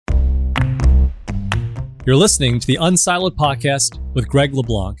You're listening to the Unsiloed podcast with Greg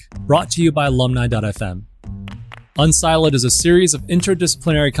LeBlanc, brought to you by alumni.fm. Unsiloed is a series of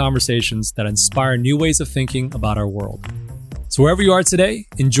interdisciplinary conversations that inspire new ways of thinking about our world. So wherever you are today,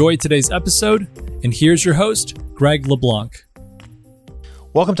 enjoy today's episode, and here's your host, Greg LeBlanc.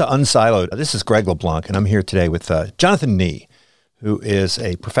 Welcome to Unsiloed. This is Greg LeBlanc, and I'm here today with Jonathan Nee, who is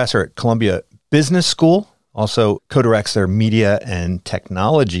a professor at Columbia Business School, also co-directs their media and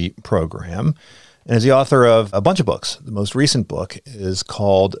technology program, and is the author of a bunch of books. The most recent book is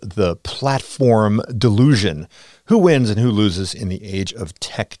called The Platform Delusion: Who Wins and Who Loses in the Age of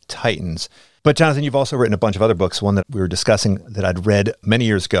Tech Titans. But Jonathan, you've also written a bunch of other books, one that we were discussing that I'd read many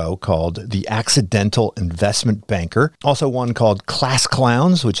years ago called The Accidental Investment Banker. Also one called Class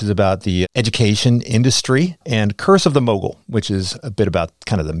Clowns, which is about the education industry, and Curse of the Mogul, which is a bit about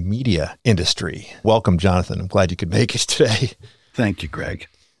kind of the media industry. Welcome, Jonathan. I'm glad you could make it today. Thank you, Greg.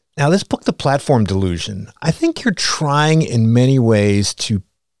 Now, this book, The Platform Delusion, I think you're trying in many ways to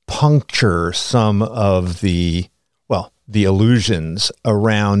puncture some of the illusions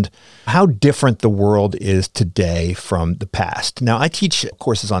around how different the world is today from the past. Now, I teach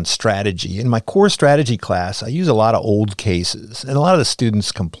courses on strategy. In my core strategy class, I use a lot of old cases, and a lot of the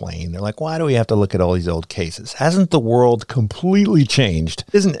students complain. They're like, why do we have to look at all these old cases? Hasn't the world completely changed?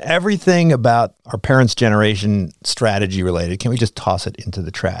 Isn't everything about our parents' generation strategy related? Can we just toss it into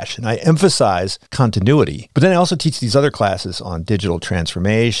the trash? And I emphasize continuity. But then I also teach these other classes on digital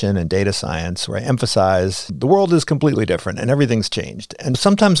transformation and data science, where I emphasize the world is completely different and everything's changed. And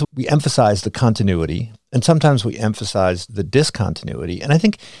sometimes we emphasize the continuity, and sometimes we emphasize the discontinuity. And I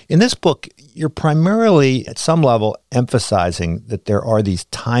think in this book, you're primarily at some level emphasizing that there are these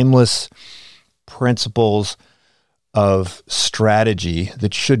timeless principles of strategy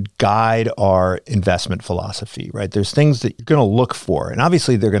that should guide our investment philosophy, right? There's things that you're going to look for, and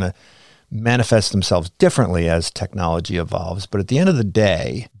obviously they're going to manifest themselves differently as technology evolves. But at the end of the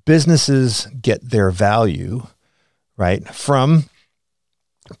day, businesses get their value, right, from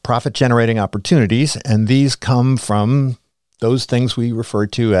profit-generating opportunities, and these come from those things we refer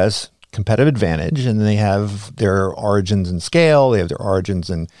to as competitive advantage, and they have their origins in scale, they have their origins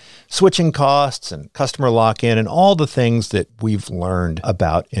in switching costs and customer lock-in, and all the things that we've learned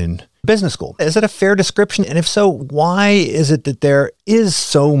about in business school. Is that a fair description? And if so, why is it that there is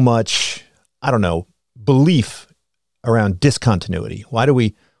so much, belief around discontinuity? Why do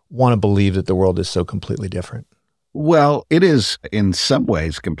we want to believe that the world is so completely different? Well, it is in some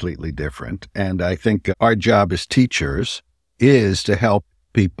ways completely different. And I think our job as teachers is to help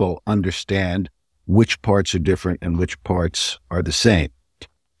people understand which parts are different and which parts are the same.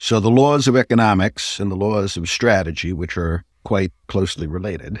 So the laws of economics and the laws of strategy, which are quite closely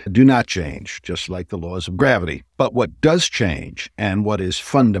related, do not change, just like the laws of gravity. But what does change, and what is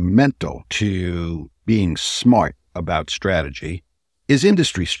fundamental to being smart about strategy, is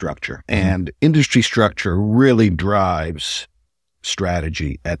industry structure. And industry structure really drives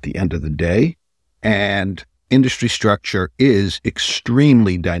strategy at the end of the day. And industry structure is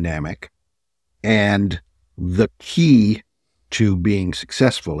extremely dynamic. And the key to being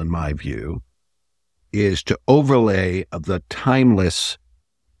successful, in my view, is to overlay the timeless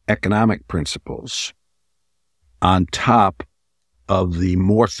economic principles on top of the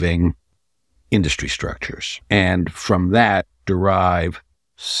morphing industry structures. And from that, derive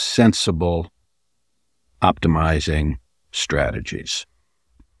sensible optimizing strategies.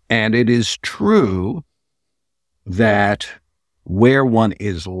 And it is true that where one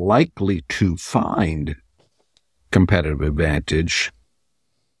is likely to find competitive advantage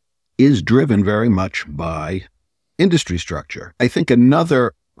is driven very much by industry structure. I think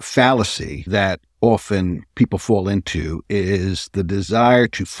another fallacy that often people fall into is the desire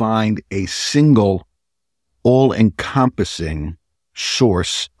to find a single all-encompassing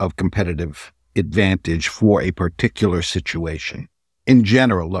source of competitive advantage for a particular situation. In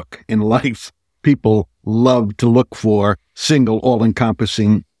general, look, in life, people love to look for single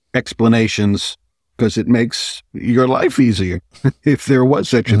all-encompassing explanations because it makes your life easier, if there was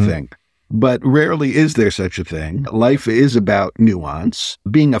such a thing. But rarely is there such a thing. Life is about nuance.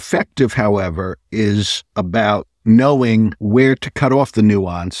 Being effective, however, is about knowing where to cut off the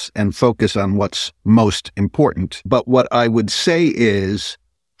nuance and focus on what's most important. But what I would say is,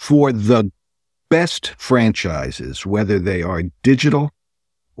 for the best franchises, whether they are digital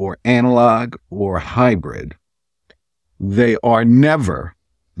or analog or hybrid, they are never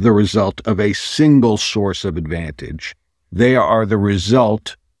the result of a single source of advantage. They are the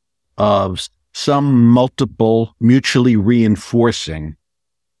result of some multiple mutually reinforcing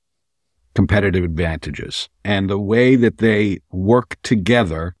competitive advantages. And the way that they work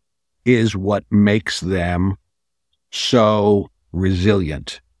together is what makes them so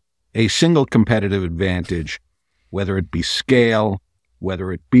resilient. A single competitive advantage, whether it be scale,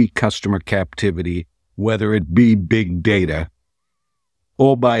 whether it be customer captivity, whether it be big data,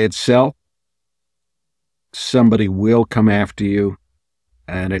 all by itself, somebody will come after you,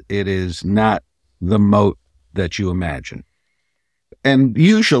 and it is not the moat that you imagine. And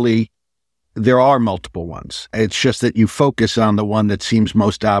usually there are multiple ones. It's just that you focus on the one that seems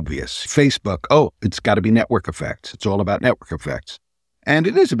most obvious. Facebook, it's got to be network effects. It's all about network effects. And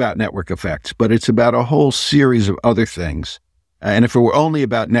it is about network effects, but it's about a whole series of other things. And if it were only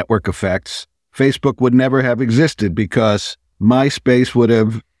about network effects, Facebook would never have existed, because MySpace would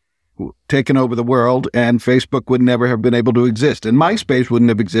have taken over the world and Facebook would never have been able to exist. And MySpace wouldn't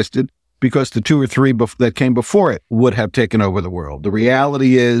have existed because the two or three that came before it would have taken over the world. The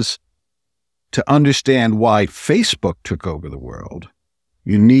reality is, to understand why Facebook took over the world,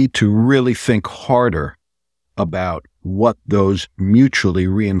 you need to really think harder about what those mutually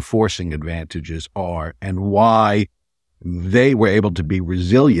reinforcing advantages are and why they were able to be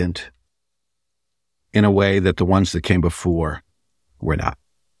resilient in a way that the ones that came before were not.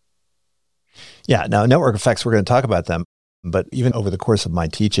 Yeah. Now, network effects, we're going to talk about them. But even over the course of my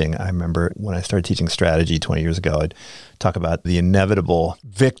teaching, I remember when I started teaching strategy 20 years ago, I'd talk about the inevitable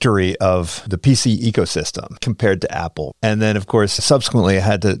victory of the PC ecosystem compared to Apple. And then, of course, subsequently, I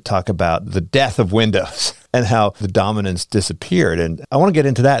had to talk about the death of Windows and how the dominance disappeared. And I want to get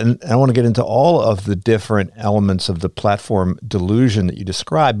into that, and I want to get into all of the different elements of the platform delusion that you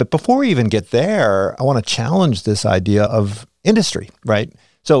described. But before we even get there, I want to challenge this idea of industry, right?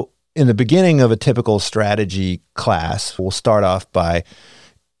 So in the beginning of a typical strategy class, we'll start off by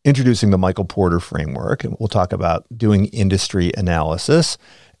introducing the Michael Porter framework, and we'll talk about doing industry analysis.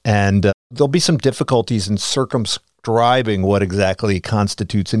 And there'll be some difficulties in circumscribing what exactly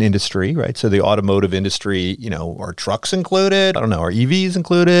constitutes an industry, right? So the automotive industry, are trucks included? I don't know, are EVs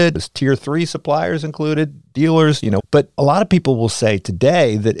included? Is tier 3 suppliers included? Dealers, But a lot of people will say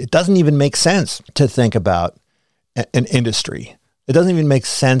today that it doesn't even make sense to think about an industry. It doesn't even make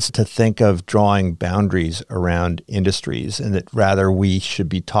sense to think of drawing boundaries around industries, and that rather we should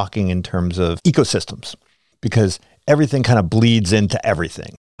be talking in terms of ecosystems, because everything kind of bleeds into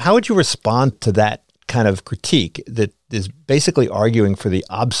everything. How would you respond to that kind of critique that is basically arguing for the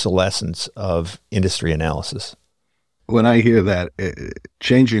obsolescence of industry analysis? When I hear that,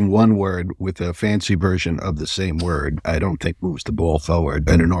 changing one word with a fancy version of the same word, I don't think moves the ball forward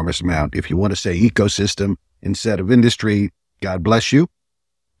an enormous amount. If you want to say ecosystem instead of industry, God bless you.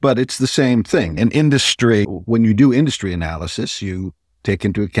 But it's the same thing. In industry, when you do industry analysis, you take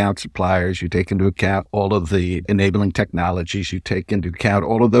into account suppliers, you take into account all of the enabling technologies, you take into account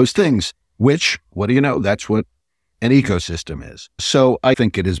all of those things, which, what do you know? That's what an ecosystem is. So I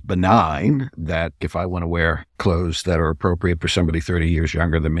think it is benign that if I want to wear clothes that are appropriate for somebody 30 years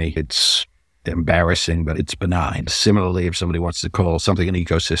younger than me, it's embarrassing, but it's benign. Similarly, if somebody wants to call something an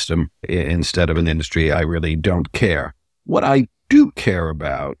ecosystem instead of an industry, I really don't care. What I do care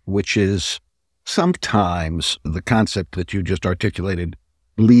about, which is sometimes the concept that you just articulated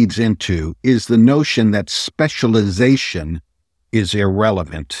leads into, is the notion that specialization is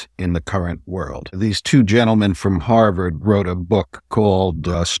irrelevant in the current world. These two gentlemen from Harvard wrote a book called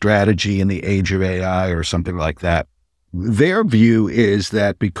Strategy in the Age of AI or something like that. Their view is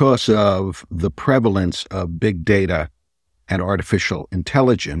that because of the prevalence of big data and artificial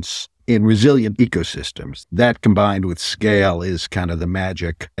intelligence in resilient ecosystems, that combined with scale is kind of the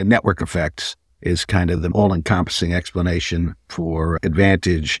magic, and network effects is kind of the all-encompassing explanation for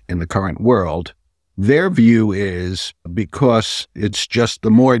advantage in the current world. Their view is, because it's just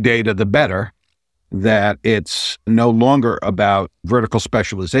the more data, the better, that it's no longer about vertical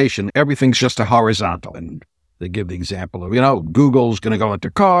specialization. Everything's just a horizontal. And they give the example of, Google's going to go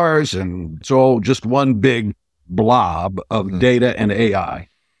into cars, and it's all just one big blob of data and AI.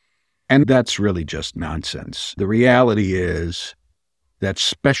 And that's really just nonsense. The reality is that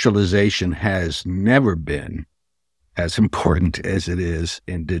specialization has never been as important as it is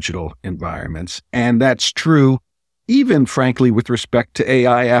in digital environments. And that's true even, frankly, with respect to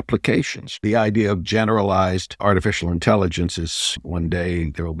AI applications. The idea of generalized artificial intelligence is one day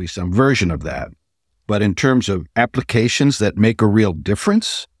there will be some version of that. But in terms of applications that make a real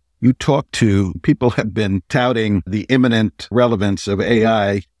difference, you talk to people who have been touting the imminent relevance of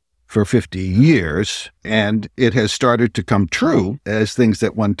AI for 50 years, and it has started to come true as things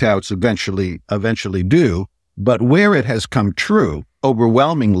that one touts eventually do. But where it has come true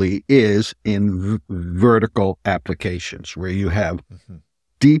overwhelmingly is in vertical applications, where you have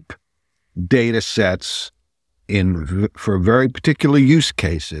deep data sets for very particular use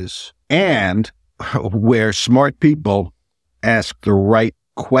cases, and where smart people ask the right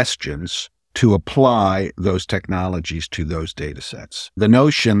questions to apply those technologies to those data sets. The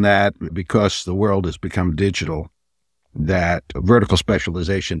notion that because the world has become digital, that vertical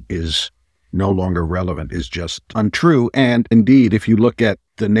specialization is no longer relevant is just untrue. And indeed, if you look at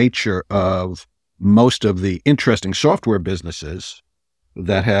the nature of most of the interesting software businesses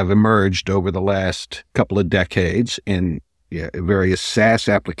that have emerged over the last couple of decades in various SaaS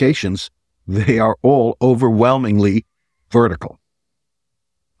applications, they are all overwhelmingly vertical,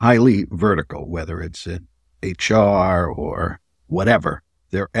 highly vertical, whether it's in HR or whatever.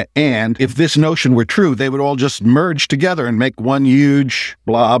 And if this notion were true, they would all just merge together and make one huge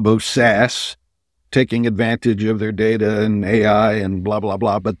blob of SaaS, taking advantage of their data and AI and blah, blah,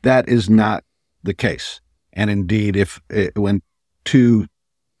 blah. But that is not the case. And indeed, when two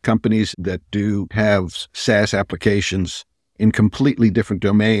companies that do have SaaS applications in completely different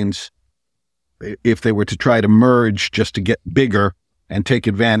domains, if they were to try to merge just to get bigger and take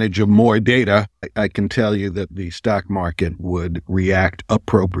advantage of more data, I can tell you that the stock market would react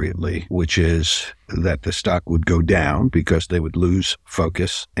appropriately, which is that the stock would go down because they would lose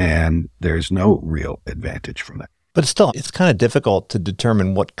focus, and there's no real advantage from that. But still, it's kind of difficult to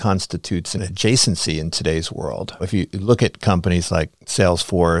determine what constitutes an adjacency in today's world. If you look at companies like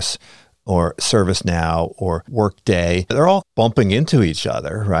Salesforce or ServiceNow or Workday, they're all bumping into each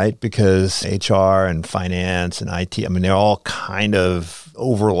other, right? Because HR and finance and IT, I mean, they're all kind of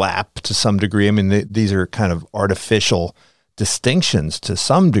overlap to some degree. I mean, these are kind of artificial distinctions to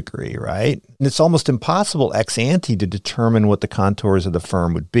some degree, right? And it's almost impossible ex ante to determine what the contours of the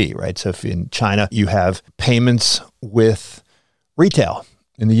firm would be, right? So if in China you have payments with retail,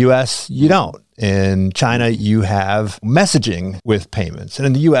 in the US, you don't. In China, you have messaging with payments, and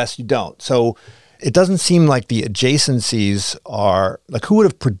in the US, you don't. So it doesn't seem like the adjacencies are, like, who would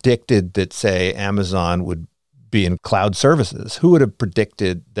have predicted that, say, Amazon would be in cloud services? Who would have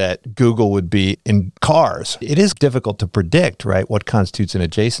predicted that Google would be in cars? It is difficult to predict, right, what constitutes an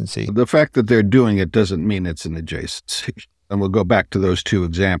adjacency. The fact that they're doing it doesn't mean it's an adjacency. And we'll go back to those two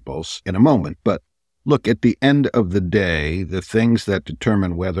examples in a moment. But look, at the end of the day, the things that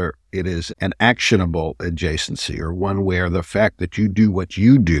determine whether it is an actionable adjacency or one where the fact that you do what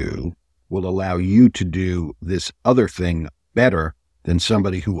you do will allow you to do this other thing better than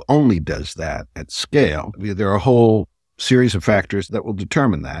somebody who only does that at scale. There are a whole series of factors that will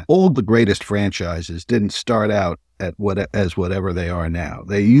determine that. All the greatest franchises didn't start out as whatever they are now.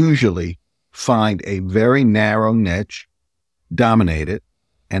 They usually find a very narrow niche, dominate it,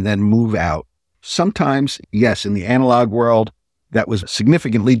 and then move out. Sometimes, yes, in the analog world, that was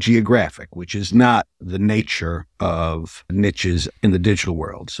significantly geographic, which is not the nature of niches in the digital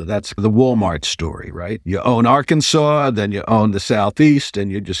world. So that's the Walmart story, right? You own Arkansas, then you own the Southeast,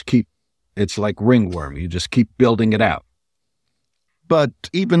 and you just it's like ringworm. You just keep building it out. But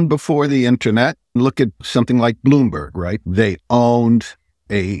even before the internet, look at something like Bloomberg, right? They owned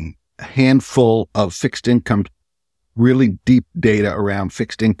a handful of fixed income, really deep data around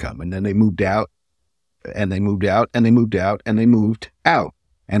fixed income. And then they moved out, and they moved out, and they moved out, and they moved out.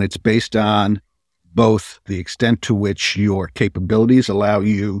 And it's based on both the extent to which your capabilities allow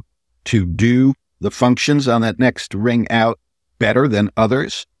you to do the functions on that next ring out better than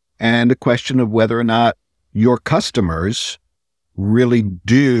others, and a question of whether or not your customers really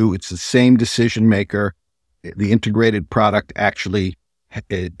do. It's the same decision maker. The integrated product actually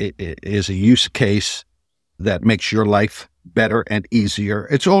is a use case that makes your life better and easier.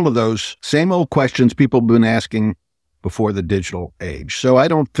 It's all of those same old questions people have been asking before the digital age. So I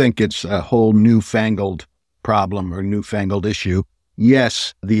don't think it's a whole newfangled problem or newfangled issue.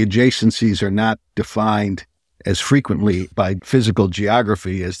 Yes, the adjacencies are not defined as frequently by physical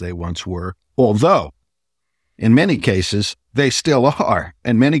geography as they once were, although in many cases they still are.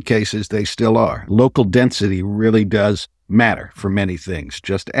 In many cases they still are. Local density really does matter for many things.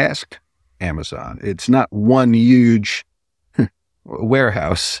 Just ask Amazon. It's not one huge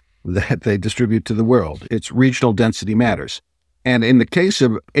warehouse that they distribute to the world. It's regional density matters. And in the case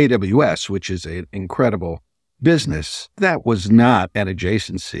of AWS, which is an incredible business, that was not an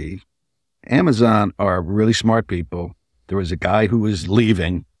adjacency. Amazon are really smart people. There was a guy who was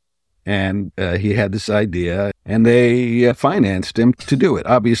leaving, and he had this idea, and they financed him to do it.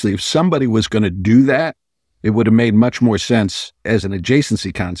 Obviously, if somebody was going to do that, it would have made much more sense as an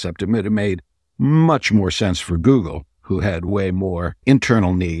adjacency concept. It would have made much more sense for Google, who had way more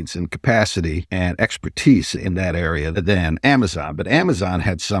internal needs and capacity and expertise in that area than Amazon. But Amazon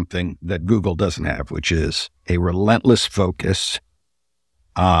had something that Google doesn't have, which is a relentless focus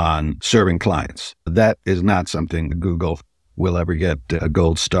on serving clients. That is not something Google will ever get a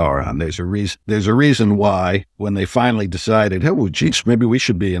gold star on. There's a reason why when they finally decided, oh, geez, maybe we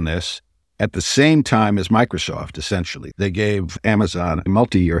should be in this, at the same time as Microsoft, essentially. They gave Amazon a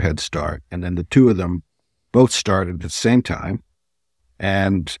multi-year head start, and then the two of them both started at the same time.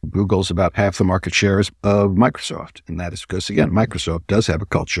 And Google's about half the market shares of Microsoft. And that is because, again, Microsoft does have a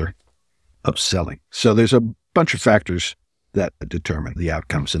culture of selling. So there's a bunch of factors that determine the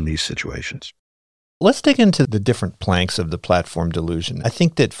outcomes in these situations. Let's dig into the different planks of the platform delusion. I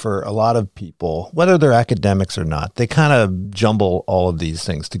think that for a lot of people, whether they're academics or not, they kind of jumble all of these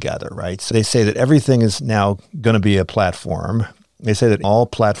things together, right? So they say that everything is now going to be a platform. They say that all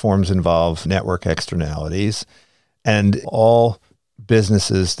platforms involve network externalities, and all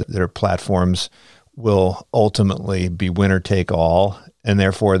businesses that are platforms will ultimately be winner take all, and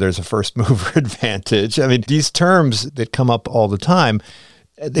therefore there's a first mover advantage. I mean, these terms that come up all the time,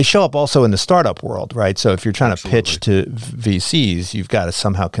 they show up also in the startup world, right? So if you're trying to pitch to VCs, you've got to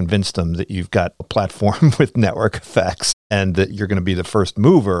somehow convince them that you've got a platform with network effects and that you're going to be the first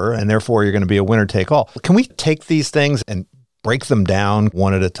mover, and therefore you're going to be a winner take all. Can we take these things and break them down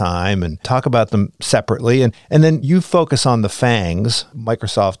one at a time and talk about them separately? And then you focus on the FANGs.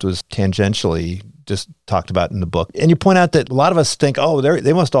 Microsoft was tangentially just talked about in the book. And you point out that a lot of us think, oh,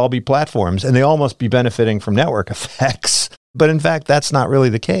 they must all be platforms and they all must be benefiting from network effects. But in fact, that's not really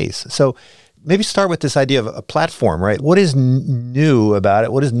the case. So maybe start with this idea of a platform, right? What is new about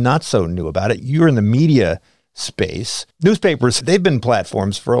it? What is not so new about it? You're in the media space. Newspapers, they've been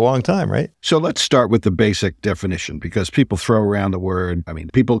platforms for a long time, right? So let's start with the basic definition, because people throw around the word. I mean,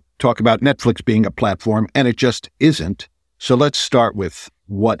 people talk about Netflix being a platform, and it just isn't. So let's start with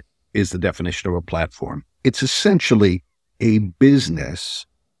what is the definition of a platform. It's essentially a business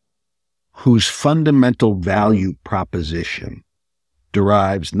whose fundamental value proposition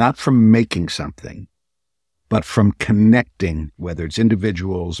derives not from making something, but from connecting, whether it's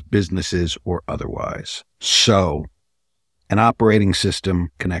individuals, businesses, or otherwise. So an operating system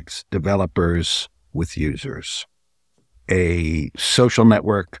connects developers with users. A social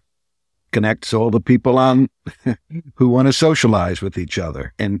network connects all the people on who want to socialize with each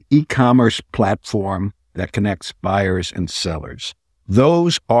other. An e-commerce platform that connects buyers and sellers.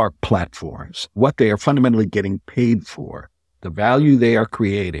 Those are platforms. What they are fundamentally getting paid for, the value they are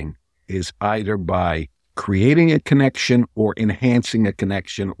creating, is either by creating a connection or enhancing a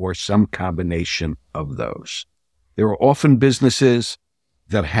connection or some combination of those. There are often businesses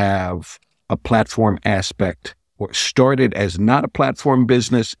that have a platform aspect or started as not a platform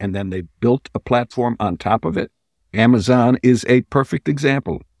business and then they built a platform on top of it. Amazon is a perfect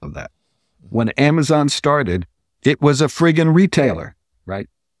example of that. When Amazon started, it was a friggin' retailer, right?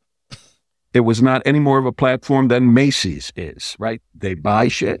 It was not any more of a platform than Macy's is, right? They buy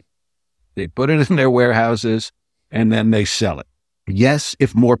shit, they put it in their warehouses, and then they sell it. Yes,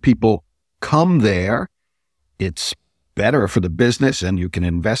 if more people come there, it's better for the business and you can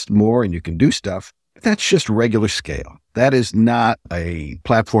invest more and you can do stuff. But that's just regular scale. That is not a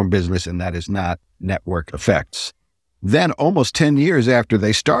platform business and that is not network effects. Then almost 10 years after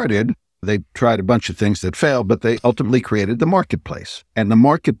they started, they tried a bunch of things that failed, but they ultimately created the marketplace. And the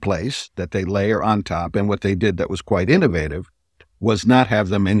marketplace that they layer on top, and what they did that was quite innovative, was not have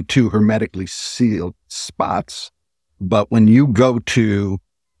them in two hermetically sealed spots. But when you go to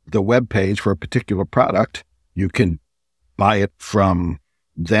the web page for a particular product, you can buy it from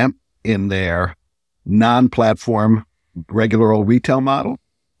them in their non-platform, regular old retail model,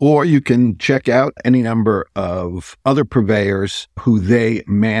 or you can check out any number of other purveyors who they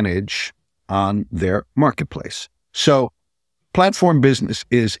manage on their marketplace. So platform business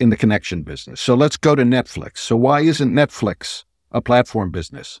is in the connection business. So let's go to Netflix. So why isn't Netflix a platform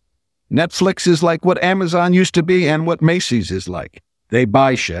business? Netflix is like what Amazon used to be and what Macy's is like. They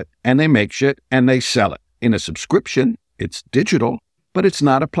buy shit and they make shit and they sell it. In a subscription, it's digital, but it's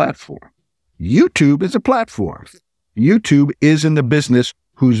not a platform. YouTube is a platform. YouTube is in the business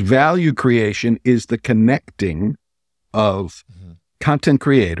whose value creation is the connecting of content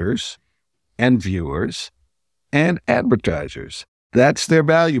creators and viewers and advertisers. That's their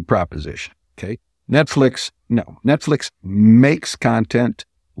value proposition, okay? Netflix, no. Netflix makes content,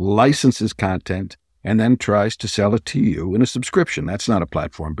 licenses content, and then tries to sell it to you in a subscription. That's not a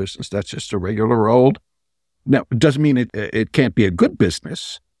platform business. That's just a regular old. Now, it doesn't mean it can't be a good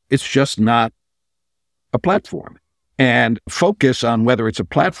business. It's just not a platform. And focus on whether it's a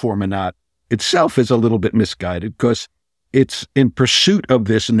platform or not itself is a little bit misguided because it's in pursuit of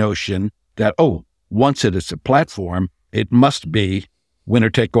this notion that, once it is a platform, it must be winner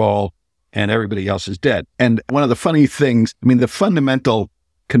take all and everybody else is dead. And one of the funny things, the fundamental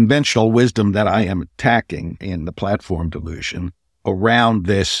conventional wisdom that I am attacking in the platform delusion around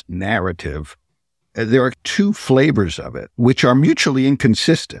this narrative, there are two flavors of it, which are mutually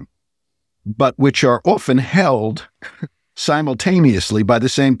inconsistent, but which are often held simultaneously by the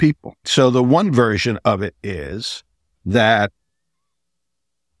same people. So the one version of it is that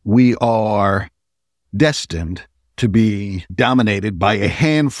we are destined to be dominated by a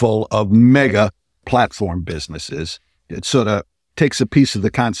handful of mega platform businesses. It sort of takes a piece of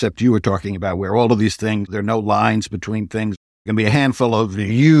the concept you were talking about, where all of these things, there are no lines between things. Going to be a handful of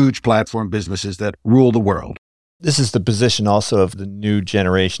huge platform businesses that rule the world. This is the position also of the new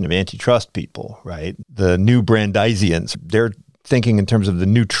generation of antitrust people, right? The new Brandeisians. They're thinking in terms of the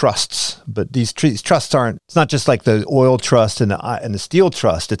new trusts, but these trusts aren't, it's not just like the oil trust and the steel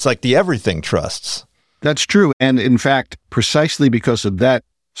trust. It's like the everything trusts. That's true. And in fact, precisely because of that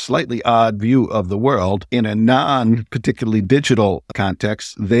slightly odd view of the world, in a non-particularly digital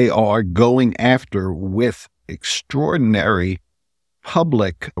context, they are going after with extraordinary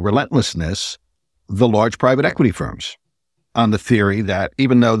public relentlessness the large private equity firms, on the theory that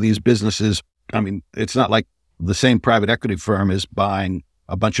even though these businesses, it's not like the same private equity firm is buying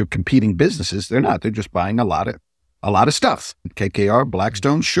a bunch of competing businesses. They're not. They're just buying a lot of stuff. KKR,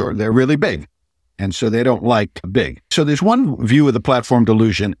 Blackstone, sure, they're really big. And so they don't like big. So there's one view of the platform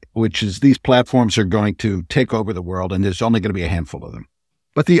delusion, which is these platforms are going to take over the world and there's only going to be a handful of them.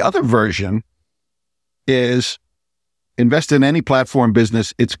 But the other version is invest in any platform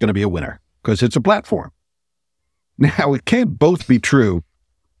business, it's going to be a winner because it's a platform. Now, it can't both be true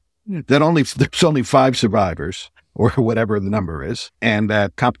that there's only 5 survivors or whatever the number is, and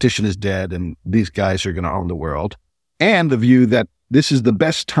that competition is dead and these guys are going to own the world, and the view that this is the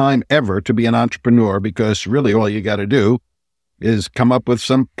best time ever to be an entrepreneur because really all you got to do is come up with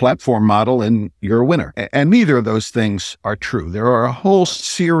some platform model and you're a winner. And neither of those things are true. There are a whole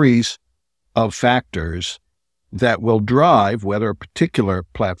series of factors that will drive whether a particular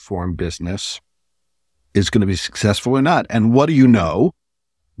platform business is going to be successful or not. And what do you know,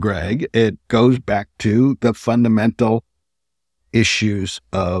 Greg? It goes back to the fundamental issues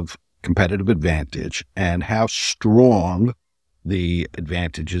of competitive advantage and how strong the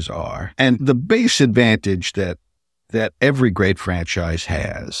advantages are. And the base advantage that every great franchise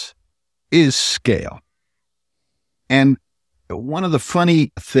has is scale. And one of the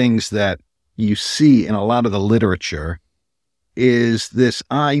funny things that you see in a lot of the literature is this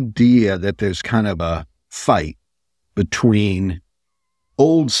idea that there's kind of a fight between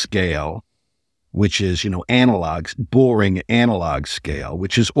old scale, which is, analogs, boring analog scale,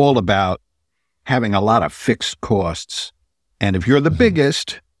 which is all about having a lot of fixed costs. And if you're the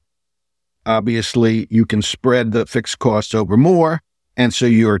biggest, obviously you can spread the fixed costs over more, and so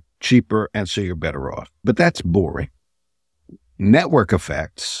you're cheaper, and so you're better off. But that's boring. Network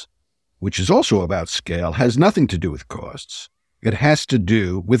effects, which is also about scale, has nothing to do with costs. It has to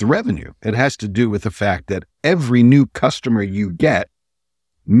do with revenue. It has to do with the fact that every new customer you get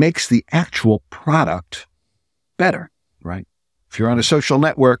makes the actual product better, right? If you're on a social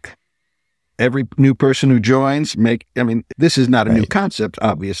network, every new person who joins this is not a new concept,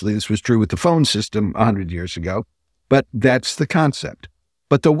 obviously. This was true with the phone system 100 years ago, but that's the concept.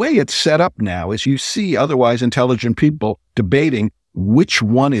 But the way it's set up now is you see otherwise intelligent people debating which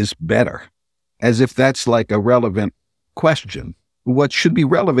one is better, as if that's like a relevant question. What should be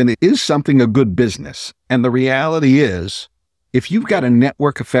relevant is something a good business? And the reality is, if you've got a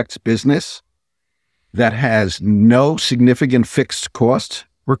network effects business that has no significant fixed cost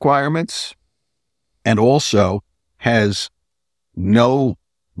requirements, and also has no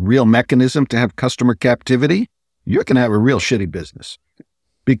real mechanism to have customer captivity, you're going to have a real shitty business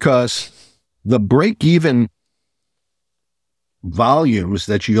because the break-even volumes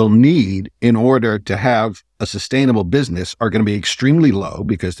that you'll need in order to have a sustainable business are going to be extremely low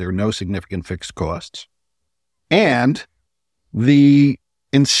because there are no significant fixed costs. And the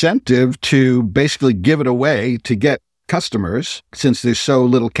incentive to basically give it away to get customers, since there's so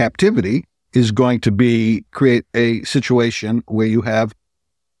little captivity, is going to create a situation where you have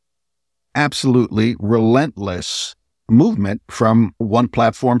absolutely relentless movement from one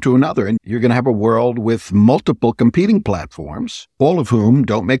platform to another. And you're going to have a world with multiple competing platforms, all of whom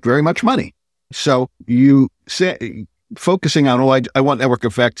don't make very much money. So you say, focusing on, I want network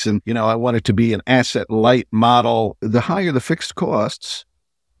effects and, I want it to be an asset light model. The higher the fixed costs,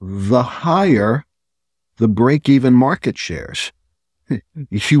 the higher the break-even market shares.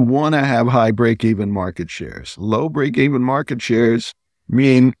 If you want to have high break-even market shares, low break-even market shares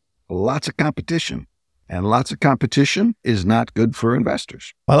mean lots of competition. And lots of competition is not good for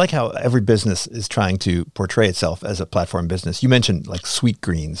investors. I like how every business is trying to portray itself as a platform business. You mentioned like Sweet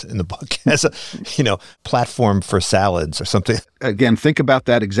Greens in the book as a, platform for salads or something. Again, think about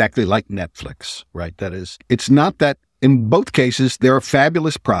that exactly like Netflix, right? That is, it's not that in both cases, they're a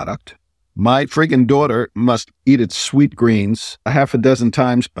fabulous product. My friggin' daughter must eat its Sweet Greens a half a dozen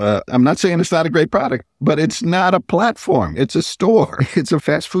times. I'm not saying it's not a great product, but it's not a platform. It's a store. It's a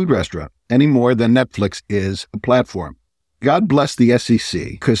fast food restaurant any more than Netflix is a platform. God bless the SEC,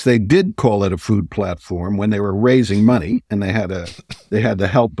 because they did call it a food platform when they were raising money, and they had the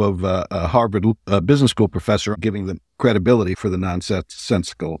help of a Harvard Business School professor giving them credibility for the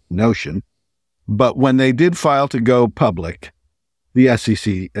nonsensical notion. But when they did file to go public, the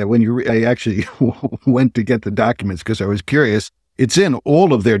SEC, I actually went to get the documents because I was curious. It's in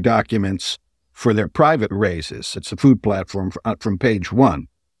all of their documents for their private raises. It's a food platform from page 1.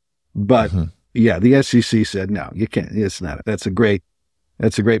 But yeah, the SEC said, no, you can't. It's not. That's a great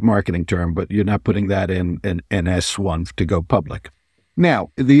marketing term, but you're not putting that in S1 to go public.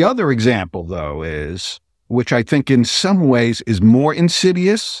 Now, the other example, though, is, which I think in some ways is more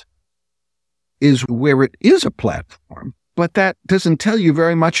insidious, is where it is a platform, but that doesn't tell you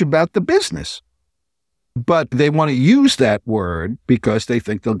very much about the business. But they want to use that word because they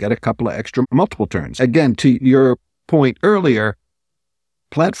think they'll get a couple of extra multiple turns. Again, to your point earlier,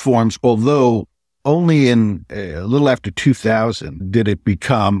 platforms, although only in a little after 2000 did it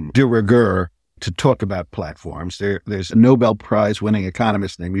become de rigueur to talk about platforms. There's a Nobel Prize winning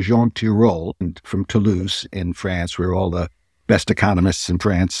economist named Jean Tirole from Toulouse in France, where all the best economists in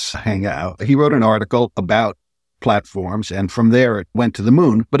France hang out. He wrote an article about platforms, and from there it went to the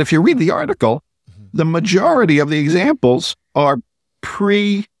moon. But if you read the article, the majority of the examples are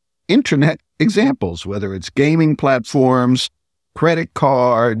pre-internet examples, whether it's gaming platforms, credit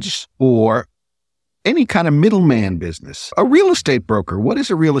cards, or any kind of middleman business. A real estate broker. What is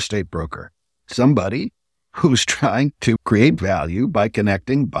a real estate broker? Somebody who's trying to create value by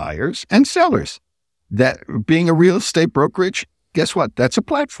connecting buyers and sellers. That being a real estate brokerage, guess what? That's a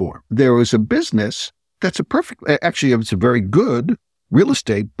platform. There was a business it's a very good real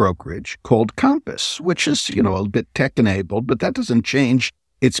estate brokerage called Compass, which is, a bit tech enabled, but that doesn't change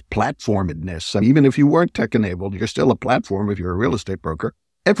its platformedness. I mean, even if you weren't tech enabled, you're still a platform if you're a real estate broker.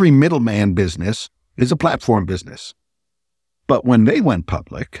 Every middleman business is a platform business. But when they went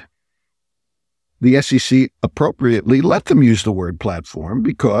public, the SEC appropriately let them use the word platform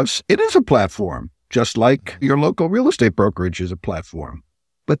because it is a platform, just like your local real estate brokerage is a platform.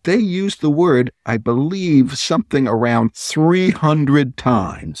 But they used the word, I believe, something around 300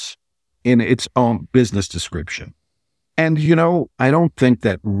 times in its own business description. And, I don't think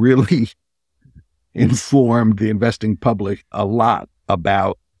that really informed the investing public a lot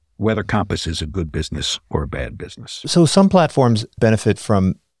about whether Compass is a good business or a bad business. So some platforms benefit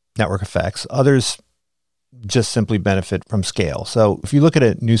from network effects. Others just simply benefit from scale. So if you look at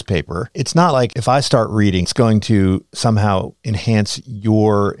a newspaper, it's not like if I start reading, it's going to somehow enhance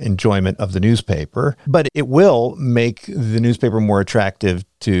your enjoyment of the newspaper, but it will make the newspaper more attractive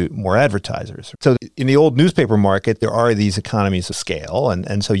to more advertisers. So in the old newspaper market, there are these economies of scale,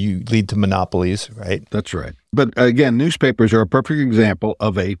 and so you lead to monopolies, right? That's right. But again, newspapers are a perfect example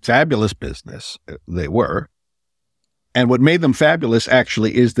of a fabulous business. They were. And what made them fabulous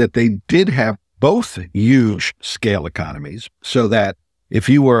actually is that they did have both huge scale economies, so that if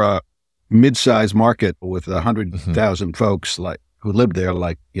you were a mid-sized market with 100,000 folks who lived there,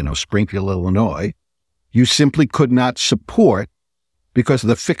 like, Springfield, Illinois, you simply could not support because of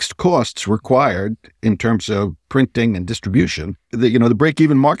the fixed costs required in terms of printing and distribution. The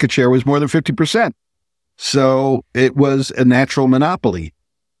break-even market share was more than 50%. So it was a natural monopoly.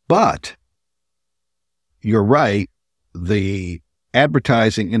 But you're right, the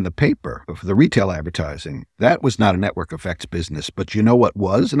advertising in the paper, the retail advertising, that was not a network effects business. But you know what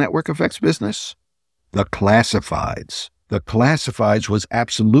was a network effects business? The classifieds. The classifieds was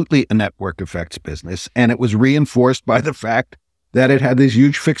absolutely a network effects business, and it was reinforced by the fact that it had these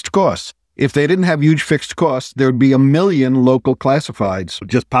huge fixed costs. If they didn't have huge fixed costs, there would be 1 million local classifieds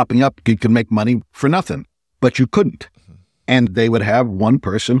just popping up. You could make money for nothing, but you couldn't. And they would have one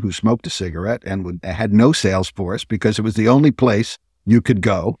person who smoked a cigarette and had no sales force because it was the only place you could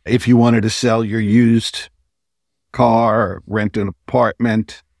go if you wanted to sell your used car, rent an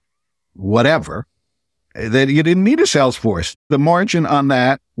apartment, whatever. That you didn't need a sales force. The margin on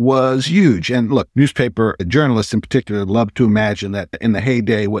that was huge. And look, newspaper journalists in particular love to imagine that in the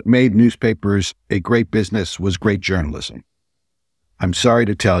heyday, what made newspapers a great business was great journalism. I'm sorry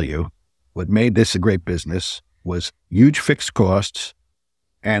to tell you, what made this a great business was huge fixed costs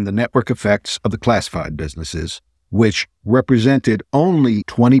and the network effects of the classified businesses, which represented only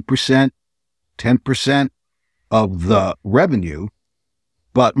 20%, 10% of the revenue,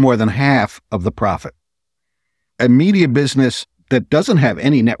 but more than half of the profit. A media business that doesn't have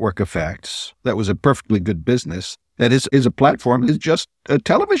any network effects, that was a perfectly good business, that is a platform, is just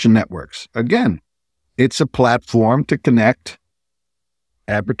television networks. Again, it's a platform to connect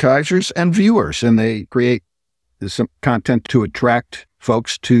advertisers and viewers, and they create some content to attract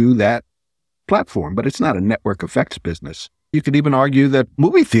folks to that platform, but it's not a network effects business. You could even argue that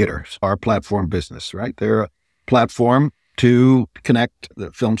movie theaters are a platform business, right? They're a platform to connect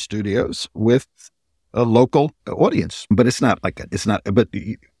the film studios with a local audience, but it's not a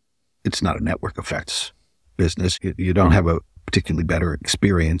network effects business. You don't have a particularly better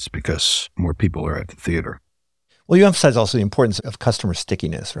experience because more people are at the theater. Well, you emphasize also the importance of customer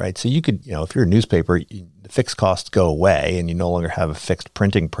stickiness, right? So you could, if you're a newspaper, the fixed costs go away and you no longer have a fixed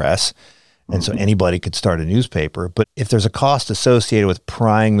printing press. And so anybody could start a newspaper. But if there's a cost associated with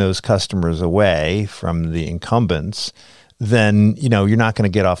prying those customers away from the incumbents, then, you're not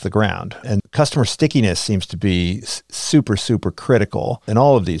going to get off the ground. And customer stickiness seems to be super, super critical in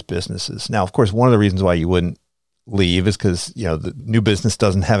all of these businesses. Now, of course, one of the reasons why you wouldn't leave is because, the new business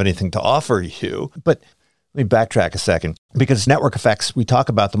doesn't have anything to offer you. But let me backtrack a second, because network effects, we talk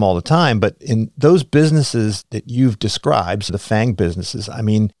about them all the time, but in those businesses that you've described, so the FANG businesses,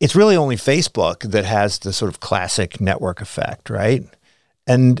 it's really only Facebook that has the sort of classic network effect, right?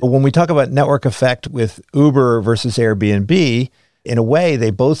 And when we talk about network effect with Uber versus Airbnb, in a way,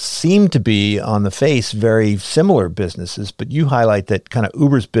 they both seem to be on the face very similar businesses, but you highlight that kind of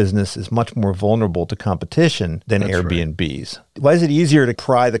Uber's business is much more vulnerable to competition than That's Airbnb's. Right. Why is it easier to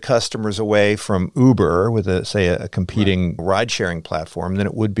pry the customers away from Uber with a competing ride-sharing platform than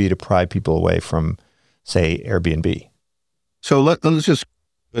it would be to pry people away from, say, Airbnb? So let's just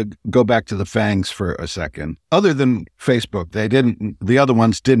go back to the FANGs for a second. Other than Facebook, the other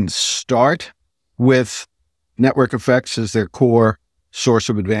ones didn't start with network effects as their core source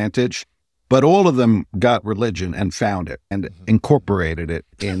of advantage, but all of them got religion and found it and incorporated it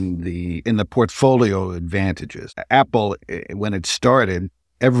in the portfolio advantages. Apple, when it started,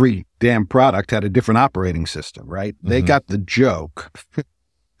 every damn product had a different operating system, right? Mm-hmm. They got the joke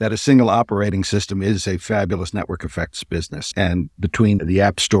that a single operating system is a fabulous network effects business. And between the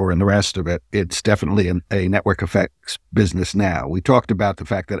App Store and the rest of it, it's definitely a network effects business now. We talked about the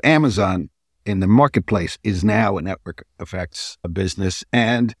fact that Amazon in the marketplace is now a network effects business.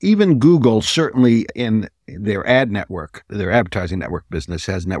 And even Google, certainly in their ad network, their advertising network business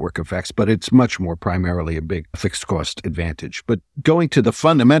has network effects, but it's much more primarily a big fixed cost advantage. But going to the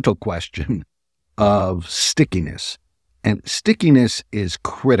fundamental question of stickiness, and stickiness is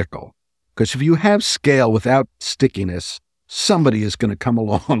critical because if you have scale without stickiness, somebody is going to come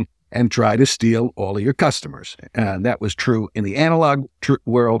along and try to steal all of your customers. And that was true in the analog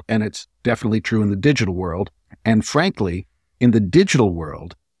world, and it's definitely true in the digital world. And frankly, in the digital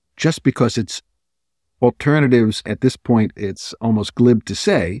world, just because it's alternatives at this point, it's almost glib to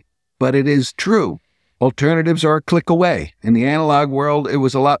say, but it is true. Alternatives are a click away. In the analog world, it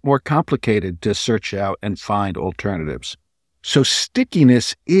was a lot more complicated to search out and find alternatives. So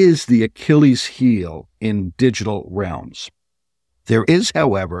stickiness is the Achilles heel in digital realms. There is,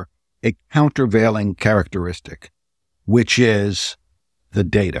 however, a countervailing characteristic, which is the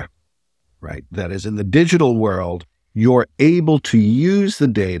data, right? That is, in the digital world, you're able to use the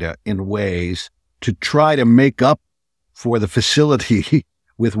data in ways to try to make up for the facility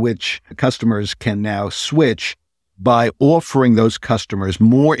with which customers can now switch by offering those customers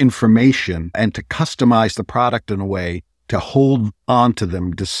more information and to customize the product in a way to hold on to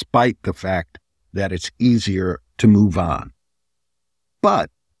them despite the fact that it's easier to move on. But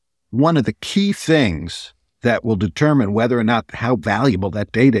one of the key things that will determine whether or not how valuable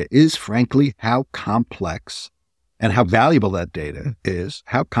that data is, frankly, how complex and how valuable that data is,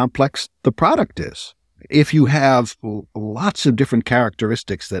 how complex the product is. If you have lots of different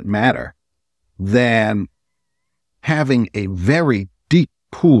characteristics that matter, then having a very deep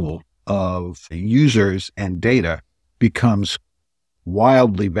pool of users and data becomes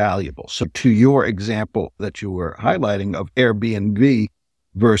wildly valuable. So to your example that you were highlighting of Airbnb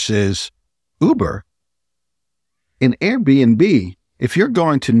versus Uber, in Airbnb, if you're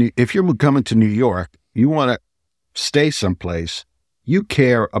coming to New York, you want to stay someplace, you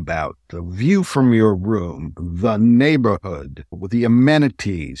care about the view from your room, the neighborhood, the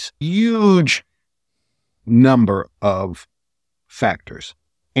amenities, huge number of factors.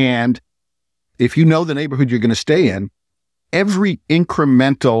 And if you know the neighborhood you're going to stay in, every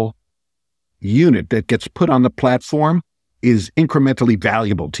incremental unit that gets put on the platform is incrementally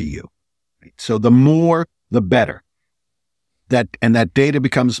valuable to you. So the more, the better. That data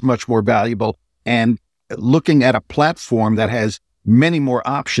becomes much more valuable. And looking at a platform that has many more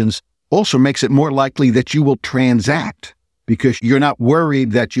options also makes it more likely that you will transact, because you're not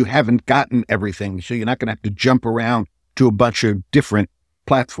worried that you haven't gotten everything. So you're not going to have to jump around to a bunch of different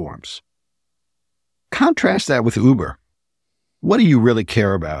platforms. Contrast that with Uber. What do you really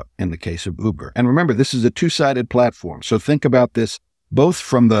care about in the case of Uber? And remember, this is a two-sided platform. So think about this both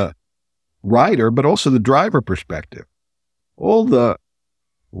from the rider, but also the driver perspective. All the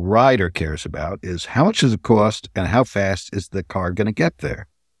rider cares about is how much does it cost and how fast is the car going to get there?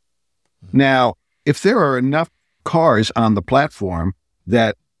 Now, if there are enough cars on the platform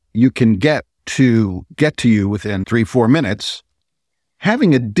that you can get to you within 3-4 minutes,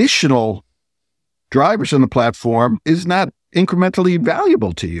 having additional drivers on the platform is not incrementally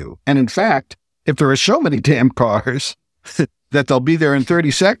valuable to you. And in fact, if there are so many damn cars that they'll be there in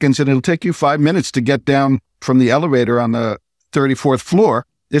 30 seconds and it'll take you 5 minutes to get down from the elevator on the 34th floor,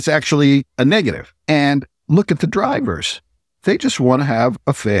 it's actually a negative. And look at the drivers. They just want to have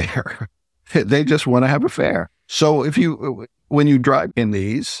a fare. They just want to have a fare. So when you drive in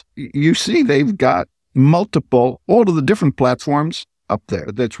these, you see they've got all of the different platforms up there.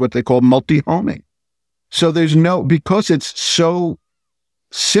 That's what they call multi-homing. So because it's so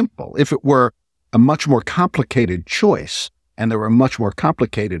simple, if it were a much more complicated choice and there were much more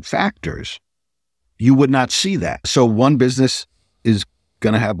complicated factors, you would not see that. So one business is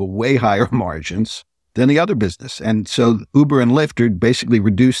going to have a way higher margins than the other business. And so Uber and Lyft are basically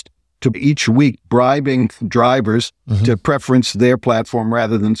reduced to each week bribing drivers to preference their platform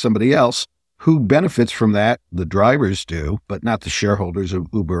rather than somebody else. Who benefits from that? The drivers do, but not the shareholders of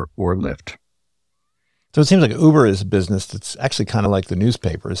Uber or Lyft. So it seems like Uber is a business that's actually kind of like the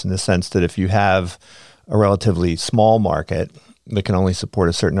newspapers in the sense that if you have a relatively small market that can only support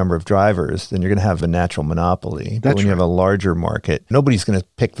a certain number of drivers, then you're going to have a natural monopoly. But when you have a larger market, nobody's going to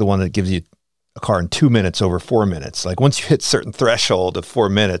pick the one that gives you a car in 2 minutes over 4 minutes. Like once you hit certain threshold of 4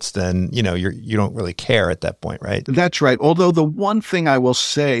 minutes, then you don't really care at that point, right? That's right. Although the one thing I will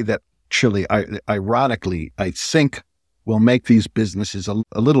say that actually, ironically, I think will make these businesses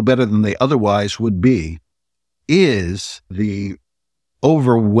a little better than they otherwise would be is the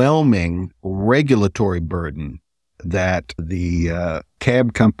overwhelming regulatory burden that the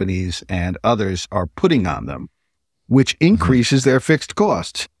cab companies and others are putting on them, which increases their fixed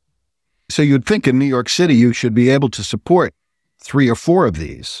costs. So you'd think in New York City, you should be able to support 3 or 4 of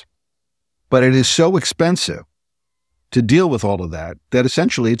these, but it is so expensive to deal with all of that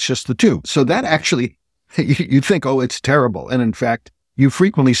essentially it's just the 2. So that actually, you think, oh, it's terrible. And in fact, you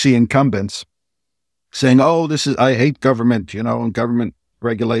frequently see incumbents saying, oh, I hate government, and government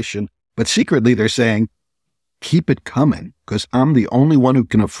regulation. But secretly they're saying, keep it coming because I'm the only one who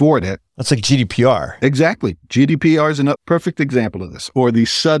can afford it. That's like GDPR. Exactly. GDPR is a perfect example of this. Or the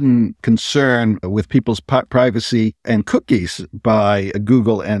sudden concern with people's privacy and cookies by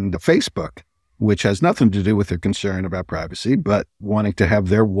Google and Facebook, which has nothing to do with their concern about privacy, but wanting to have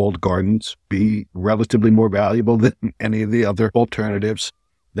their walled gardens be relatively more valuable than any of the other alternatives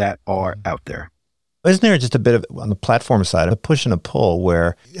that are out there. Isn't there just a bit of, on the platform side, a push and a pull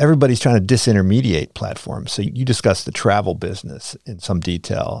where everybody's trying to disintermediate platforms? So you discussed the travel business in some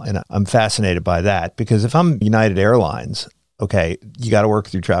detail, and I'm fascinated by that because if I'm United Airlines, okay, you got to work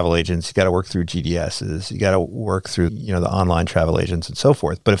through travel agents, you got to work through GDSs, you got to work through, the online travel agents and so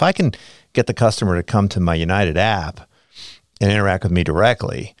forth. But if I can get the customer to come to my United app and interact with me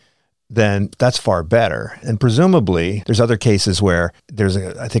directly, then that's far better. And presumably there's other cases where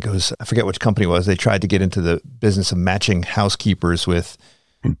I forget which company it was, they tried to get into the business of matching housekeepers with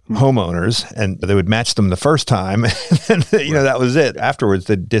homeowners, and they would match them the first time. And then, that was it. Afterwards,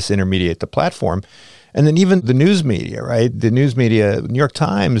 they'd disintermediate the platform. And then even the news media, right? The news media, New York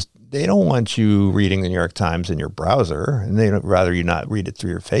Times, they don't want you reading the New York Times in your browser, and they'd rather you not read it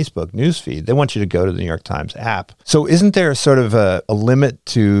through your Facebook newsfeed. They want you to go to the New York Times app. So isn't there sort of a limit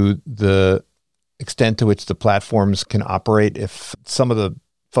to the extent to which the platforms can operate? If some of the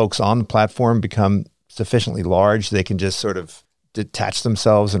folks on the platform become sufficiently large, they can just sort of detach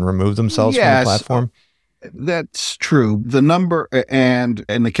themselves and remove themselves from the platform? That's true. The number, and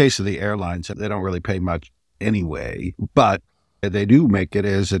in the case of the airlines, they don't really pay much anyway, but they do make it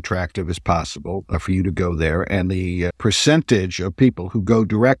as attractive as possible for you to go there. And the percentage of people who go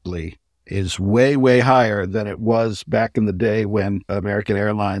directly is way, way higher than it was back in the day when American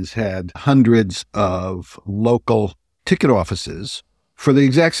Airlines had hundreds of local ticket offices for the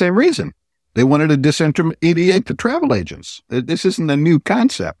exact same reason. They wanted to disintermediate the travel agents. This isn't a new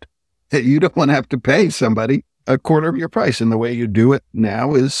concept. You don't want to have to pay somebody a quarter of your price. And the way you do it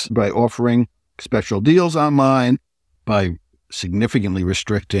now is by offering special deals online, by significantly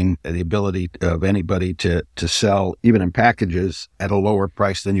restricting the ability of anybody to sell, even in packages, at a lower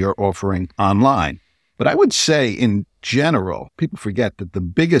price than you're offering online. But I would say in general, people forget that the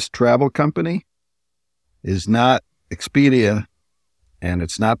biggest travel company is not Expedia and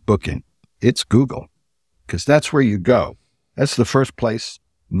it's not Booking. It's Google, because that's where you go. That's the first place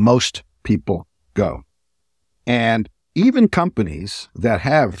most people go. And even companies that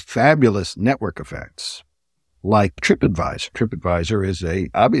have fabulous network effects, like TripAdvisor. TripAdvisor is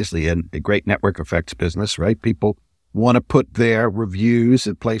obviously a great network effects business, right? People want to put their reviews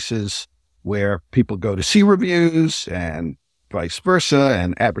at places where people go to see reviews and vice versa,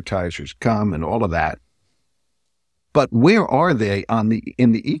 and advertisers come and all of that. But where are they in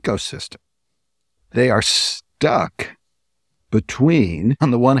the ecosystem? They are stuck between,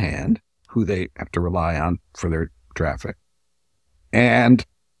 on the one hand, who they have to rely on for their traffic, and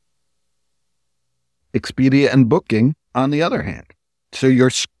Expedia and Booking on the other hand. So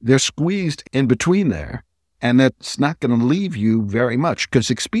they're squeezed in between there, and that's not going to leave you very much, because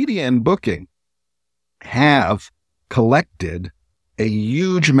Expedia and Booking have collected a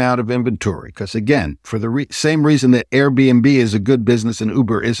huge amount of inventory. Because again, for the same reason that Airbnb is a good business and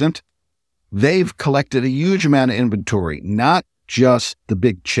Uber isn't, they've collected a huge amount of inventory, not just the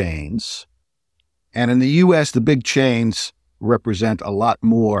big chains. And in the US, the big chains represent a lot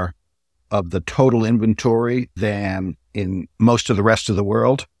more of the total inventory than in most of the rest of the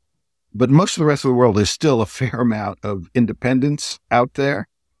world. But most of the rest of the world is still a fair amount of independence out there.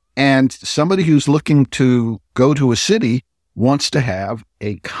 And somebody who's looking to go to a city wants to have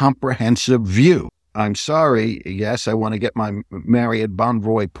a comprehensive view. I'm sorry, yes, I want to get my Marriott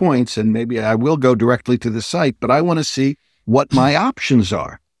Bonvoy points, and maybe I will go directly to the site, but I want to see what my options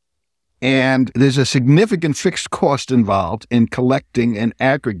are. And there's a significant fixed cost involved in collecting and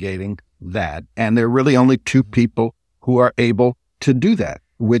aggregating that. And there are really only two people who are able to do that,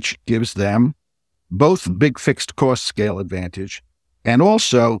 which gives them both big fixed cost scale advantage. And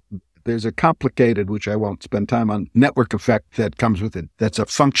also there's a complicated, which I won't spend time on, network effect that comes with it. That's a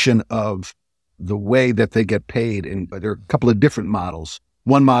function of the way that they get paid. And there are a couple of different models.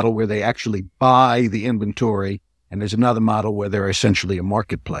 One model where they actually buy the inventory, and there's another model where they're essentially a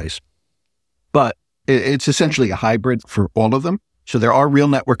marketplace. But it's essentially a hybrid for all of them. So there are real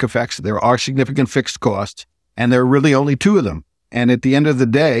network effects, there are significant fixed costs, and there are really only two of them. And at the end of the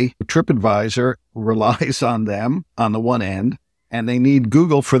day, TripAdvisor relies on them on the one end, and they need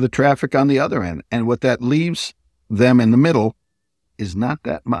Google for the traffic on the other end. And what that leaves them in the middle is not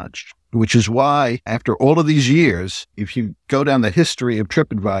that much, which is why after all of these years, if you go down the history of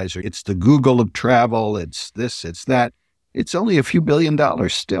TripAdvisor, it's the Google of travel, it's this, it's that, it's only a few $1 billion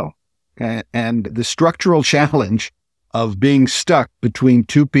still. And the structural challenge of being stuck between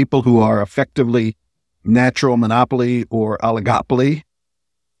two people who are effectively natural monopoly or oligopoly,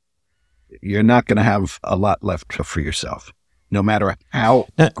 you're not going to have a lot left for yourself, no matter how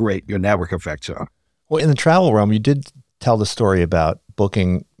great your network effects are. Well, in the travel realm, you did tell the story about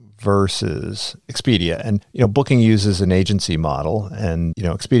Booking versus Expedia. And, Booking uses an agency model, and,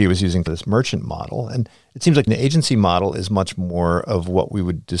 Expedia was using this merchant model. And it seems like an agency model is much more of what we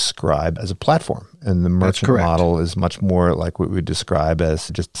would describe as a platform. And the merchant model is much more like what we would describe as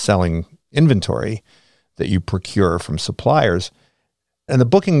just selling inventory that you procure from suppliers. And the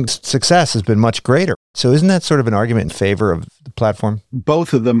Booking success has been much greater. So isn't that sort of an argument in favor of the platform?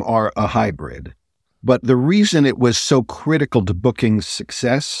 Both of them are a hybrid. But the reason it was so critical to Booking's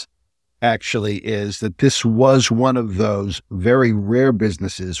success actually is that this was one of those very rare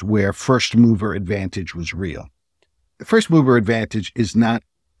businesses where first mover advantage was real. The first mover advantage is not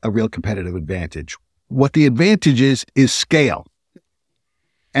a real competitive advantage. What the advantage is scale.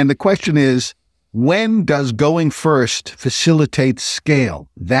 And the question is, when does going first facilitate scale?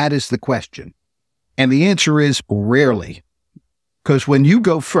 That is the question. And the answer is rarely. Because when you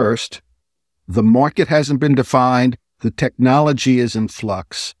go first, the market hasn't been defined, the technology is in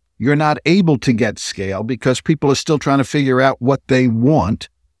flux. You're not able to get scale because people are still trying to figure out what they want.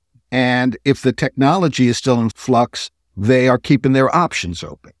 And if the technology is still in flux, they are keeping their options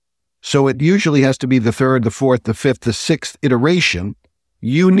open. So it usually has to be the third, the fourth, the fifth, the sixth iteration.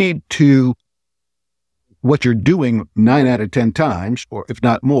 You need to, what you're doing 9 out of 10 times, or if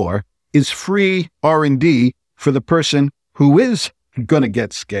not more, is free R&D for the person who is going to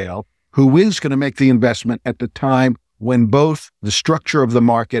get scale, who is going to make the investment at the time when both the structure of the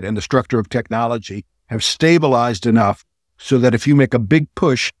market and the structure of technology have stabilized enough so that if you make a big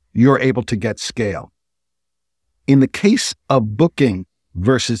push, you're able to get scale. In the case of Booking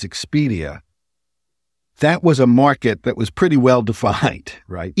versus Expedia, that was a market that was pretty well defined,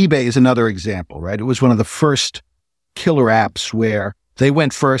 right? eBay is another example, right? It was one of the first killer apps where they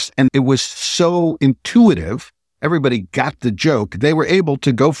went first and it was so intuitive. Everybody got the joke. They were able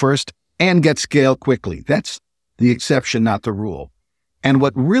to go first and get scale quickly. That's the exception, not the rule. And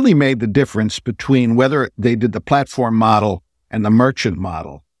what really made the difference between whether they did the platform model and the merchant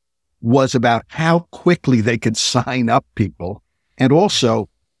model was about how quickly they could sign up people. And also,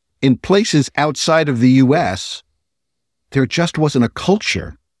 in places outside of the US, there just wasn't a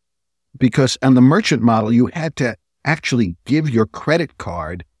culture, because on the merchant model, you had to actually give your credit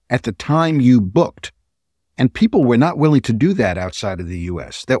card at the time you booked. And people were not willing to do that outside of the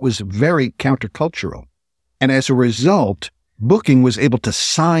US. That was very countercultural. And as a result, Booking was able to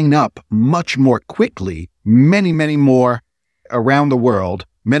sign up much more quickly, many, many more around the world,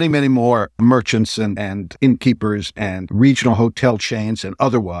 many, many more merchants and innkeepers and regional hotel chains and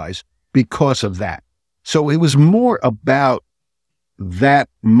otherwise because of that. So it was more about that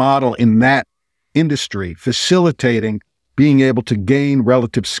model in that industry facilitating being able to gain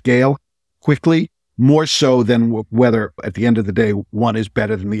relative scale quickly, more so than whether at the end of the day one is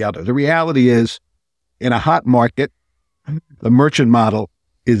better than the other. The reality is, in a hot market, the merchant model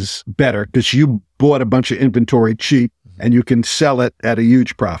is better because you bought a bunch of inventory cheap and you can sell it at a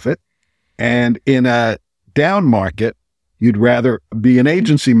huge profit. And in a down market, you'd rather be an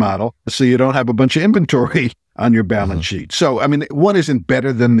agency model so you don't have a bunch of inventory on your balance sheet. So, I mean, one isn't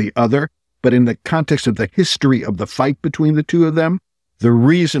better than the other, but in the context of the history of the fight between the two of them, the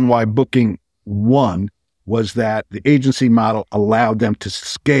reason why Booking won was that the agency model allowed them to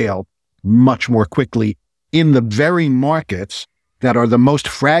scale much more quickly in the very markets that are the most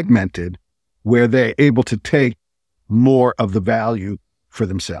fragmented, where they're able to take more of the value for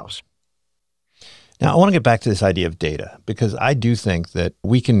themselves. Now, I want to get back to this idea of data, because I do think that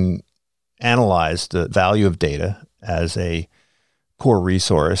we can analyze the value of data as a core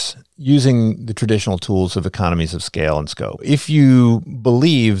resource using the traditional tools of economies of scale and scope. If you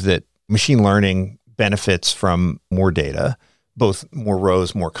believe that machine learning benefits from more data, both more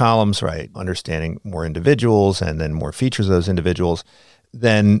rows, more columns, right? Understanding more individuals and then more features of those individuals,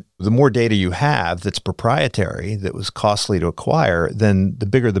 then the more data you have that's proprietary, that was costly to acquire, then the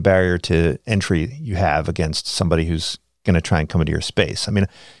bigger the barrier to entry you have against somebody who's going to try and come into your space. I mean,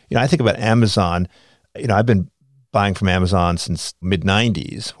 I think about Amazon. I've been buying from Amazon since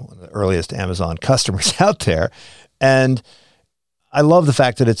mid-90s, one of the earliest Amazon customers out there. And I love the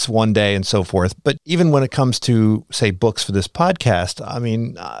fact that it's one day and so forth. But even when it comes to, say, books for this podcast, I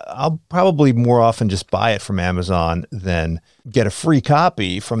mean, I'll probably more often just buy it from Amazon than get a free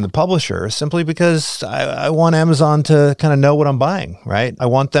copy from the publisher, simply because I want Amazon to kind of know what I'm buying, right? I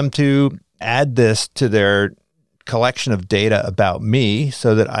want them to add this to their collection of data about me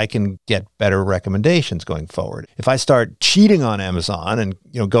so that I can get better recommendations going forward. If I start cheating on Amazon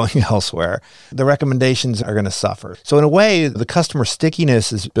and going elsewhere, the recommendations are going to suffer. So in a way, the customer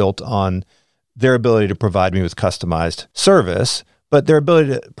stickiness is built on their ability to provide me with customized service, but their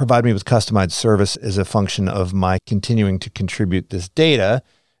ability to provide me with customized service is a function of my continuing to contribute this data.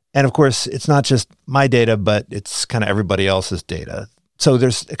 And of course, it's not just my data, but it's kind of everybody else's data. So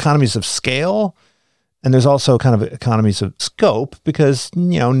there's economies of scale. And there's also kind of economies of scope, because,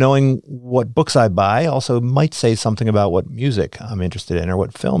 knowing what books I buy also might say something about what music I'm interested in or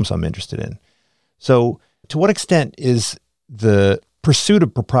what films I'm interested in. So to what extent is the pursuit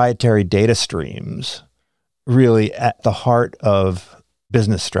of proprietary data streams really at the heart of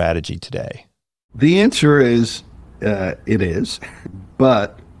business strategy today? The answer is it is,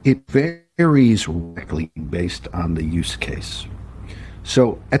 but it varies radically based on the use case.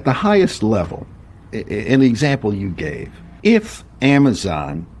 So at the highest level, an example you gave, if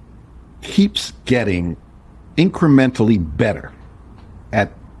Amazon keeps getting incrementally better at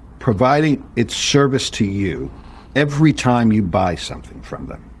providing its service to you every time you buy something from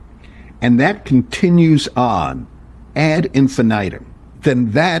them, and that continues on ad infinitum,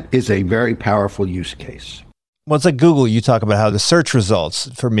 then that is a very powerful use case. Well, it's like Google. You talk about how the search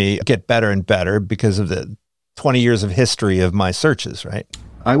results for me get better and better because of the 20 years of history of my searches, right?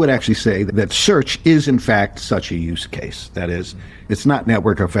 I would actually say that search is, in fact, such a use case. That is, it's not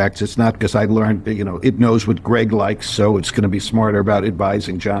network effects. It's not because I learned, it knows what Greg likes, so it's going to be smarter about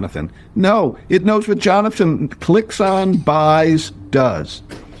advising Jonathan. No, it knows what Jonathan clicks on, buys, does.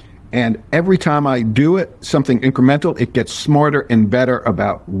 And every time I do it, something incremental, it gets smarter and better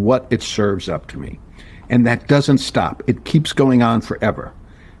about what it serves up to me. And that doesn't stop. It keeps going on forever.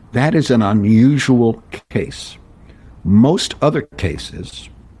 That is an unusual case. Most other cases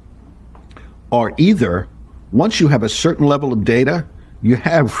are either, once you have a certain level of data, you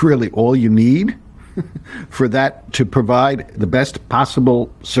have really all you need for that to provide the best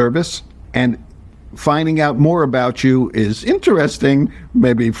possible service. And finding out more about you is interesting,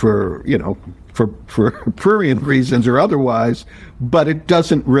 maybe for prurient reasons or otherwise, but it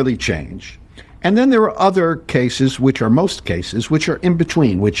doesn't really change. And then there are other cases, which are most cases, which are in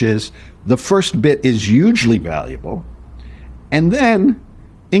between, which is the first bit is hugely valuable. And then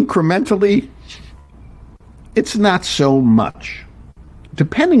incrementally, it's not so much.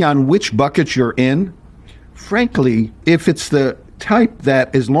 Depending on which bucket you're in, frankly, if it's the type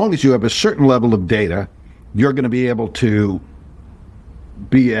that as long as you have a certain level of data, you're going to be able to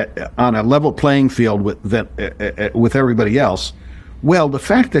be on a level playing field with everybody else. Well, the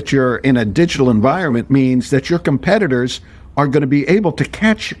fact that you're in a digital environment means that your competitors are going to be able to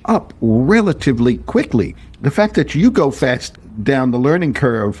catch up relatively quickly. The fact that you go fast down the learning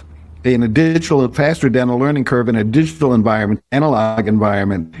curve in a digital, faster down the learning curve in a digital environment, analog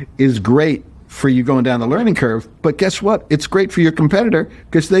environment, is great for you going down the learning curve. But guess what? It's great for your competitor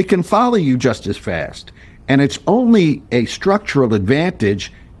because they can follow you just as fast. And it's only a structural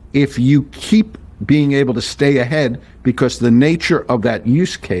advantage if you keep being able to stay ahead, because the nature of that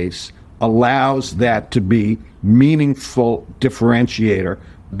use case allows that to be meaningful differentiator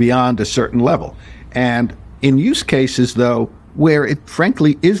beyond a certain level. And in use cases, though, where it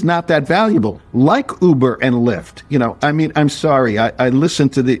frankly is not that valuable, like Uber and Lyft. I'm sorry, I listen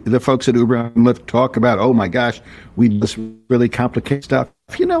to the folks at Uber and Lyft talk about, oh my gosh, we do this really complicated stuff.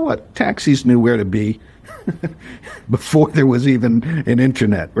 You know what? Taxis knew where to be before there was even an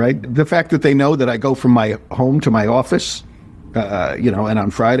internet, right? The fact that they know that I go from my home to my office, and on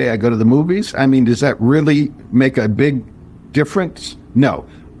Friday I go to the movies, does that really make a big difference? No.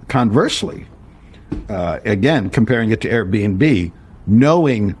 Conversely, again, comparing it to Airbnb,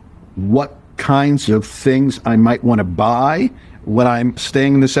 knowing what kinds of things I might want to buy when I'm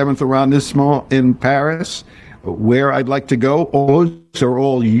staying in the 7th arrondissement in Paris, where I'd like to go, those are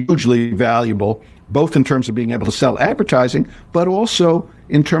all hugely valuable, both in terms of being able to sell advertising, but also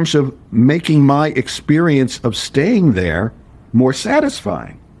in terms of making my experience of staying there more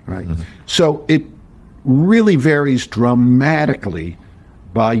satisfying, right? Mm-hmm. So it really varies dramatically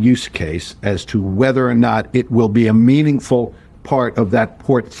by use case as to whether or not it will be a meaningful part of that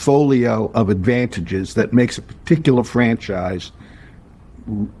portfolio of advantages that makes a particular franchise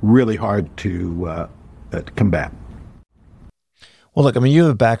really hard to combat. Well, look, you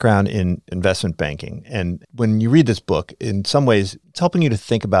have a background in investment banking, and when you read this book, in some ways, it's helping you to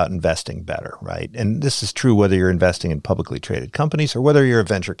think about investing better, right? And this is true whether you're investing in publicly traded companies or whether you're a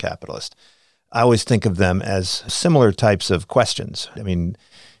venture capitalist. I always think of them as similar types of questions.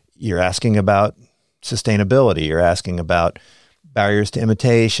 You're asking about sustainability, you're asking about barriers to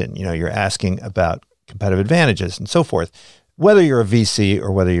imitation, you're asking about competitive advantages and so forth, whether you're a VC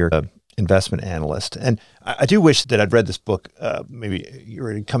or whether you're an investment analyst. And I do wish that I'd read this book, maybe you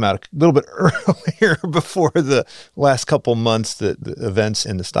were to come out a little bit earlier before the last couple months, the events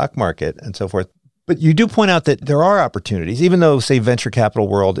in the stock market and so forth. But you do point out that there are opportunities, even though, say, venture capital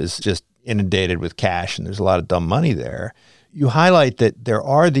world is just inundated with cash and there's a lot of dumb money there. You highlight that there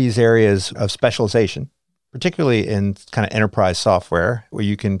are these areas of specialization, particularly in kind of enterprise software, where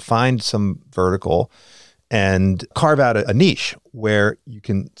you can find some vertical and carve out a niche where you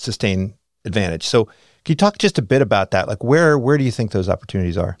can sustain advantage. So can you talk just a bit about that? Like where do you think those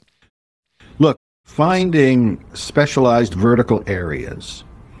opportunities are? Look, finding specialized vertical areas,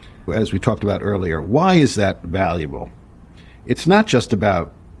 as we talked about earlier, why is that valuable? It's not just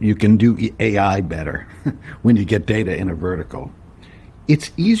about you can do AI better when you get data in a vertical.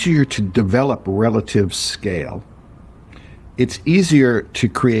 It's easier to develop relative scale. It's easier to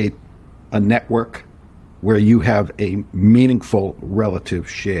create a network where you have a meaningful relative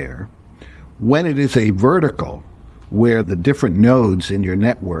share. When it is a vertical where the different nodes in your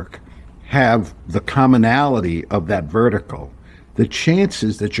network have the commonality of that vertical, the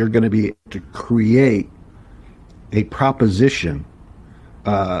chances that you're going to be able to create a proposition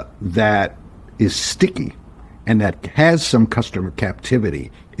that is sticky and that has some customer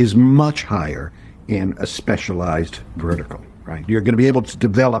captivity is much higher in a specialized vertical, right? You're going to be able to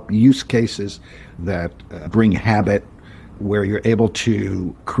develop use cases that bring habit, where you're able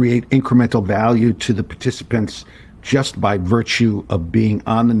to create incremental value to the participants just by virtue of being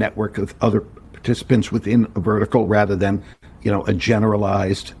on the network with other participants within a vertical rather than a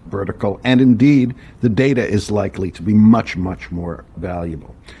generalized vertical. And indeed, the data is likely to be much, much more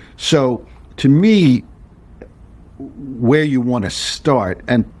valuable. So to me, where you want to start,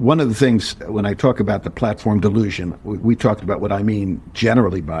 and one of the things when I talk about the platform delusion, we talked about what I mean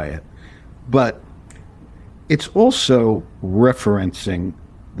generally by it, but it's also referencing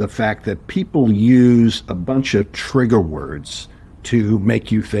the fact that people use a bunch of trigger words to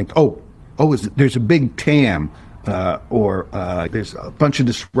make you think, there's a big TAM, or there's a bunch of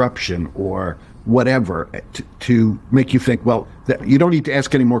disruption, or whatever, to make you think, well, you don't need to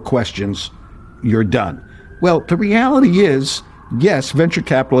ask any more questions, you're done. Well, the reality is, yes, venture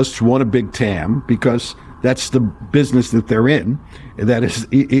capitalists want a big TAM because that's the business that they're in. That is,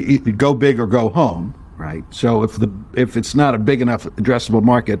 go big or go home, right? So if it's not a big enough addressable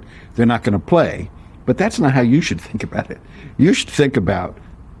market, they're not going to play. But that's not how you should think about it. You should think about,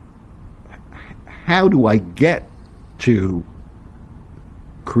 how do I get to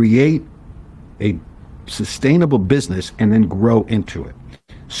create a sustainable business and then grow into it?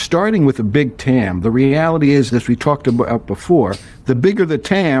 Starting with a big TAM, the reality is, as we talked about before, the bigger the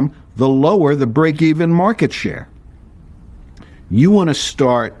TAM, the lower the break-even market share. You want to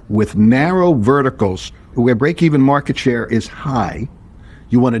start with narrow verticals where break-even market share is high.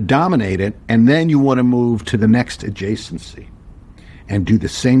 You want to dominate it, and then you want to move to the next adjacency and do the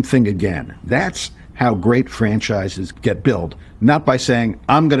same thing again. That's how great franchises get built, not by saying,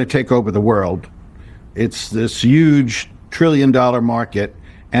 I'm going to take over the world. It's this huge $1 trillion market,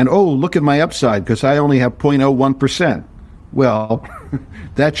 and look at my upside because I only have 0.01%. Well,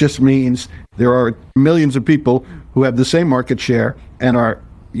 that just means there are millions of people who have the same market share and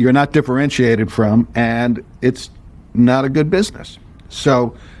you're not differentiated from, and it's not a good business.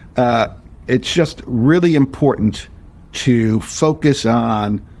 So it's just really important to focus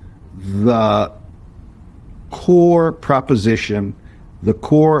on the core proposition, the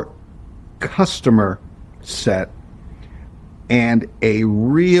core customer set, and a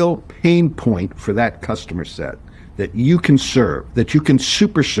real pain point for that customer set that you can serve, that you can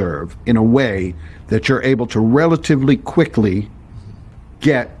super serve in a way that you're able to relatively quickly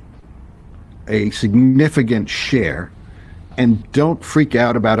get a significant share, and don't freak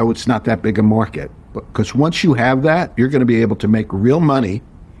out about, it's not that big a market. Because once you have that, you're going to be able to make real money,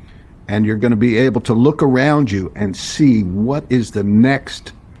 and you're going to be able to look around you and see what is the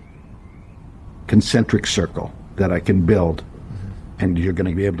next concentric circle that I can build. And you're going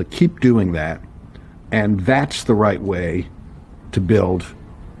to be able to keep doing that. And that's the right way to build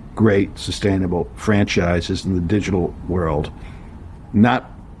great, sustainable franchises in the digital world, not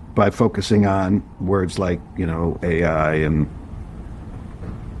by focusing on words like, AI and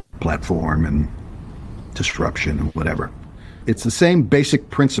platform and disruption and whatever. It's the same basic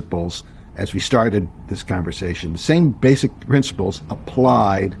principles as we started this conversation, the same basic principles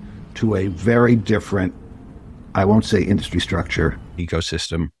applied to a very different, I won't say industry structure,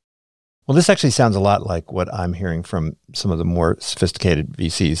 ecosystem. Well, this actually sounds a lot like what I'm hearing from some of the more sophisticated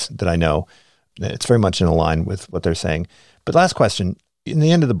VCs that I know. It's very much in line with what they're saying. But last question, in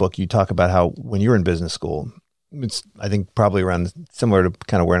the end of the book, you talk about how when you were in business school, it's, I think, probably around similar to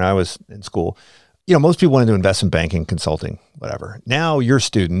kind of when I was in school, most people want to do investment banking, consulting, whatever. Now your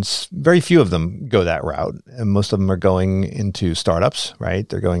students, very few of them go that route. And most of them are going into startups, right?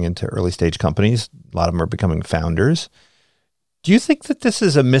 They're going into early stage companies. A lot of them are becoming founders. Do you think that this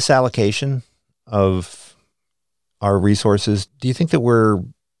is a misallocation of our resources? Do you think that we're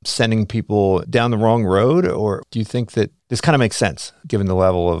sending people down the wrong road? Or do you think that this kind of makes sense given the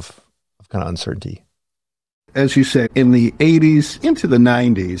level of kind of uncertainty? As you said, in the 80s into the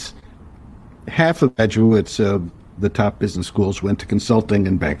 90s, half of graduates of the top business schools went to consulting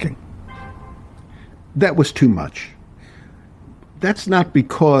and banking. That was too much. That's not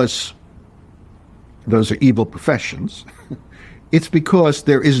because those are evil professions. It's because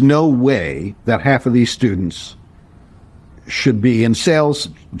there is no way that half of these students should be in sales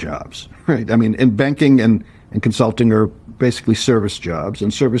jobs, right? I mean, in banking and consulting are basically service jobs,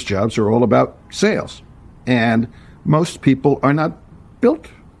 and service jobs are all about sales. And most people are not built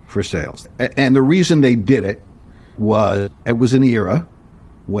for sales. And the reason they did it was an era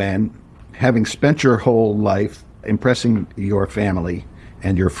when, having spent your whole life impressing your family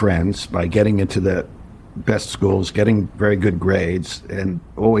and your friends by getting into the best schools, getting very good grades, and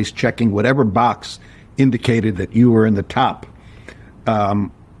always checking whatever box indicated that you were in the top.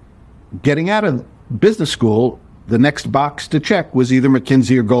 Getting out of business school, the next box to check was either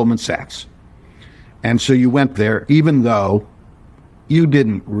McKinsey or Goldman Sachs. And so you went there, even though you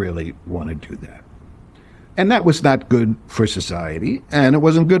didn't really want to do that. And that was not good for society, and it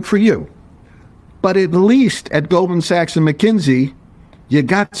wasn't good for you. But at least at Goldman Sachs and McKinsey, you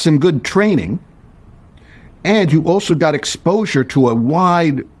got some good training, and you also got exposure to a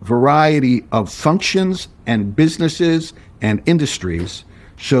wide variety of functions and businesses and industries,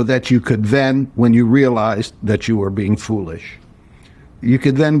 so that you could then, when you realized that you were being foolish, you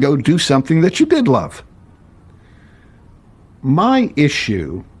could then go do something that you did love. my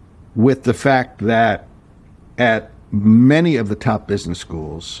issue with the fact that at many of the top business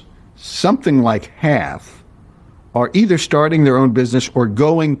schools, something like half are either starting their own business or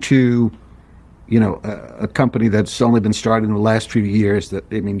going to, a company that's only been started in the last few years.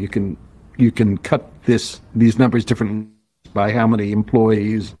 You can cut these numbers different by how many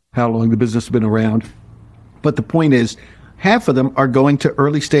employees, how long the business has been around. But the point is, half of them are going to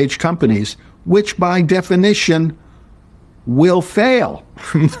early stage companies, which by definition will fail.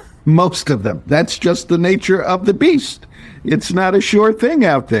 Most of them. That's just the nature of the beast. It's not a sure thing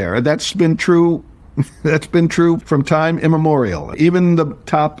out there. That's been true. That's been true from time immemorial. Even the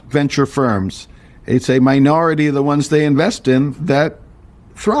top venture firms, it's a minority of the ones they invest in that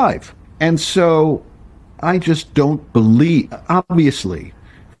thrive. And so I just don't believe, obviously,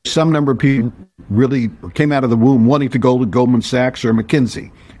 some number of people really came out of the womb wanting to go to Goldman Sachs or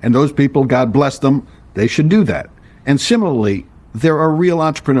McKinsey. And those people, God bless them, they should do that. And similarly, there are real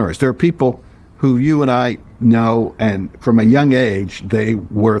entrepreneurs. There are people who you and I know, and from a young age, they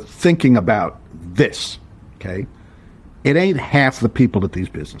were thinking about this, okay? It ain't half the people at these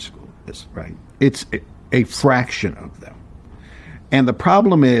business schools, right? It's a fraction of them. And the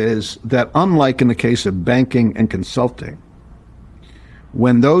problem is that, unlike in the case of banking and consulting,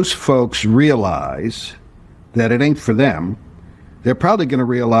 when those folks realize that it ain't for them, they're probably going to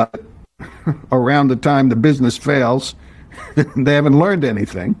realize around the time the business fails, they haven't learned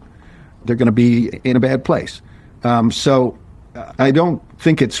anything. They're going to be in a bad place. So I don't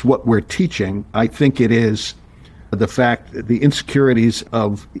think it's what we're teaching. I think it is the fact, the insecurities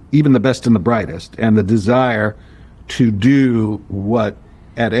of even the best and the brightest, and the desire to do what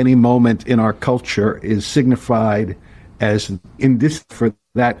at any moment in our culture is signified as in this for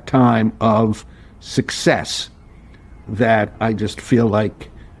that time of success, that I just feel like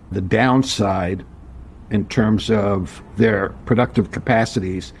the downside in terms of their productive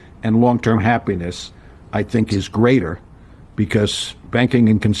capacities and long-term happiness, I think, is greater, because banking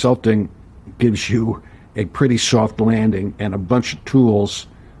and consulting gives you a pretty soft landing and a bunch of tools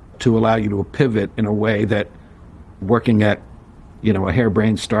to allow you to pivot in a way that working at, a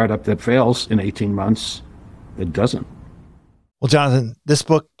harebrained startup that fails in 18 months, it doesn't. Well, Jonathan, this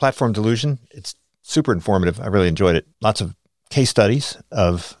book, Platform Delusion, it's super informative. I really enjoyed it. Lots of case studies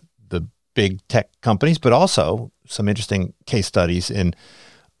of the big tech companies, but also some interesting case studies in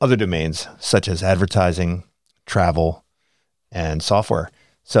other domains such as advertising, travel, and software.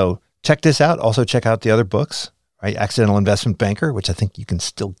 So check this out. Also check out the other books, right? Accidental Investment Banker, which I think you can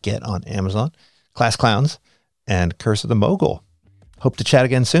still get on Amazon, Class Clowns, and Curse of the Mogul. Hope to chat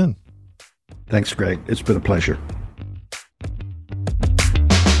again soon. Thanks, Greg. It's been a pleasure.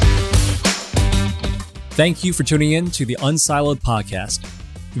 Thank you for tuning in to the Unsiloed podcast.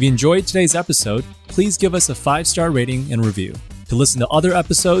 If you enjoyed today's episode, please give us a 5-star rating and review. To listen to other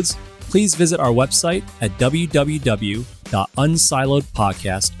episodes, please visit our website at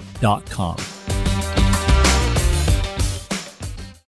www.unsiloedpodcast.com.